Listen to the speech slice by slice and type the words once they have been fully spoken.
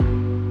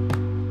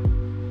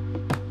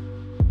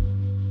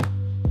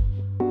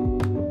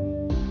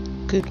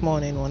Good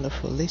morning,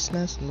 wonderful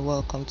listeners, and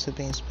welcome to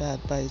Be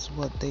Inspired by His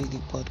Word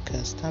Daily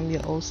Podcast. I'm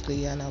your host,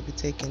 Leah, and I'll be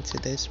taking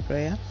today's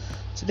prayer.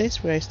 Today's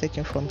prayer is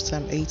taken from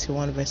Psalm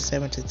 81, verse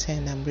 7 to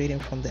 10. I'm reading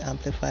from the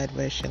Amplified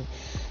Version.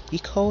 You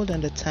called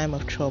in the time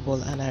of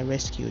trouble, and I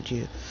rescued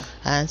you.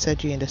 I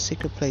answered you in the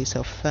secret place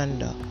of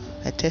thunder.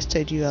 I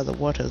tested you at the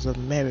waters of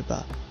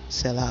Meribah,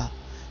 Selah.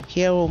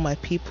 Hear, O my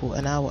people,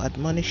 and I will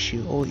admonish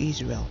you, O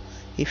Israel.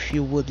 If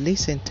you would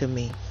listen to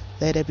me,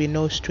 let there be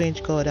no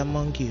strange God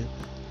among you,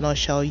 nor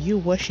shall you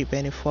worship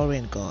any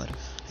foreign god.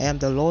 I am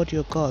the Lord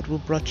your God who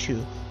brought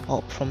you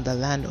up from the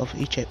land of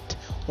Egypt.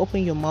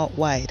 Open your mouth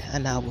wide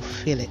and I will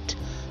fill it.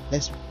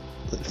 Let's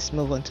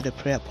move on to the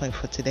prayer point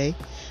for today.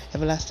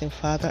 Everlasting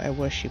Father, I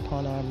worship,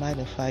 honor, and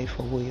magnify you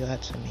for who you are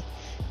to me.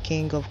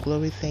 King of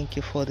glory, thank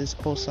you for this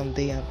awesome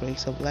day and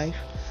grace of life.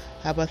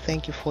 Abba,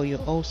 thank you for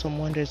your awesome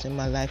wonders in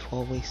my life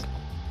always.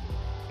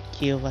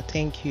 Jehovah,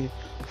 thank you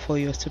for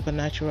your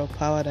supernatural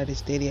power that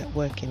is daily at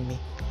work in me.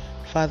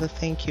 Father,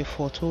 thank you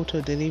for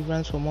total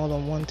deliverance from all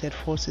unwanted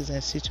forces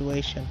and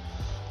situations.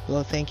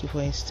 Lord, thank you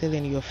for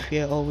instilling your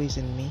fear always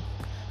in me.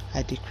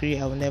 I decree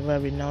I will never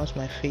renounce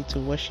my faith to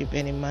worship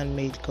any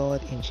man-made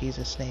God in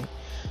Jesus' name.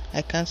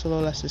 I cancel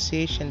all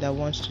association that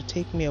wants to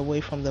take me away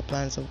from the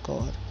plans of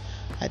God.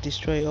 I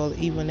destroy all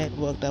evil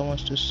network that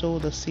wants to sow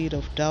the seed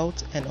of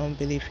doubt and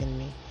unbelief in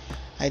me.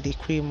 I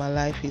decree my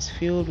life is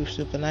filled with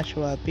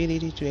supernatural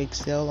ability to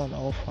excel on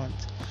all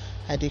fronts.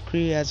 I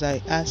decree as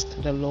I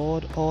asked the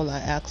Lord, all I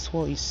ask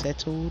for is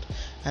settled,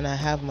 and I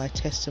have my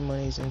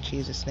testimonies in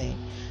Jesus'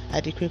 name. I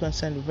decree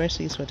concerning the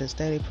verses for this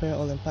daily prayer,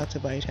 all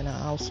impacted by eternal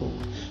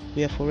household.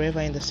 We are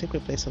forever in the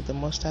secret place of the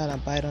Most High and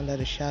abide under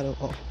the shadow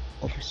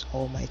of His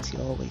Almighty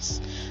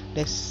always.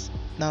 It's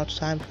now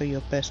time for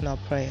your personal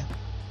prayer.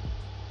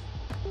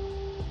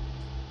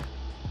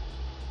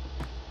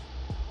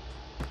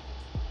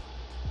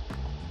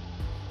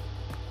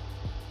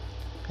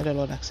 May the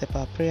Lord accept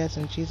our prayers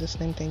in Jesus'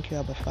 name. Thank you,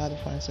 Abba Father,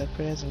 for answered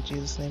prayers in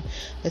Jesus' name.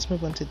 Let's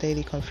move on to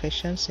daily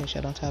confession. Since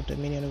I don't have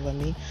dominion over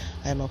me,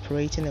 I am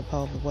operating the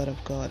power of the Word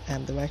of God. I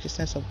am the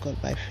righteousness of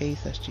God by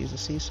faith as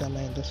Jesus is, so am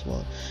I in this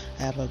world.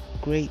 I have a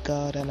great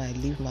God and I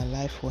live my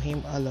life for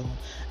Him alone.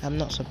 I am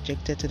not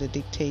subjected to the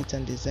dictates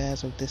and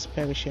desires of this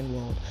perishing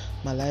world.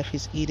 My life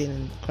is hidden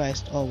in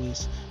Christ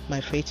always.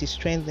 My faith is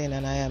strengthened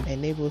and I am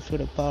enabled through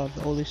the power of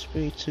the Holy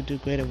Spirit to do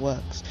greater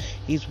works.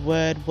 His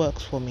Word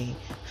works for me.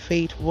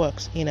 Faith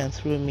works in and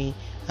through me,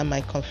 and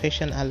my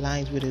confession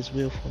aligns with His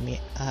will for me.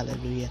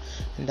 Hallelujah.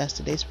 And that's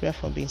today's prayer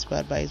from Being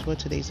Inspired by His Word.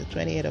 Today is the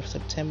 28th of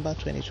September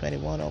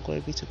 2021. All glory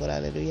be to God.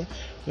 Hallelujah.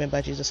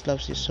 Remember, Jesus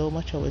loves you so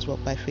much. Always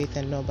walk by faith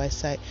and not by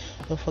sight.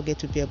 Don't forget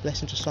to be a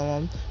blessing to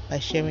someone by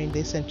sharing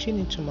this, and tune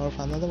in tomorrow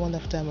for another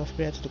wonderful time of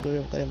prayer to the glory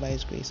of God and by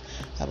His grace.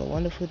 Have a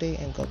wonderful day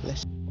and God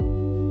bless you.